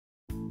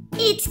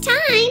It's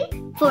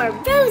time for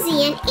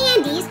Rosie and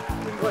Andy's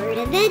Word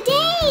of the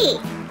Day.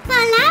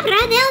 Palabra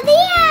del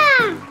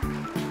Día.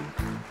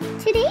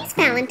 Today's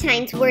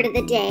Valentine's Word of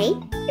the Day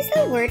is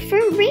the word for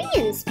ring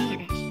in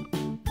Spanish.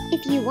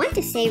 If you want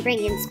to say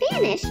ring in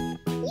Spanish,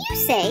 you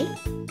say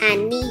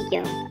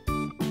anillo.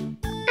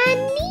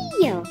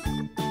 Anillo.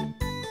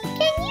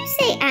 Can you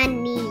say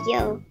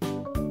anillo?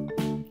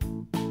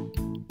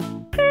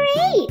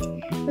 Great!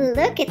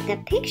 Look at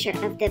the picture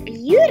of the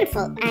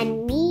beautiful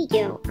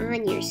anillo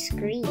on your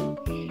screen.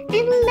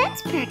 And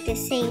let's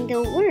practice saying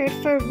the word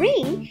for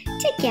ring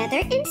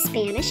together in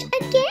Spanish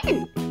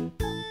again.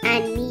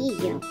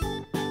 Anillo.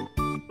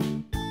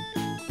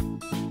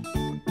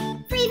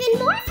 For even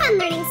more fun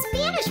learning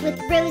Spanish with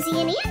Rosie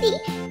and Andy,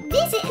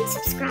 visit and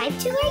subscribe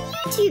to our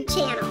YouTube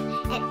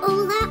channel at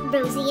Hola,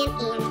 Rosie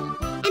and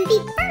Andy. And be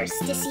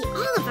first to see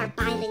all of our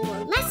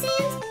bilingual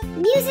lessons,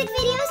 music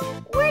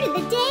videos, word of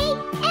the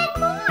day, and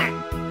more.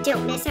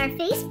 Don't miss our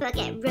Facebook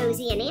at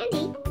Rosie and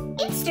Andy,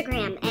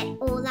 Instagram at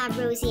Hola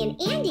Rosie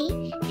and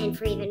Andy, and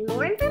for even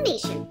more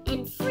information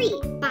and free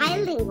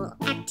bilingual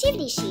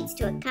activity sheets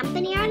to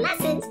accompany our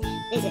lessons,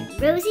 visit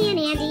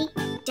rosieandandy.com.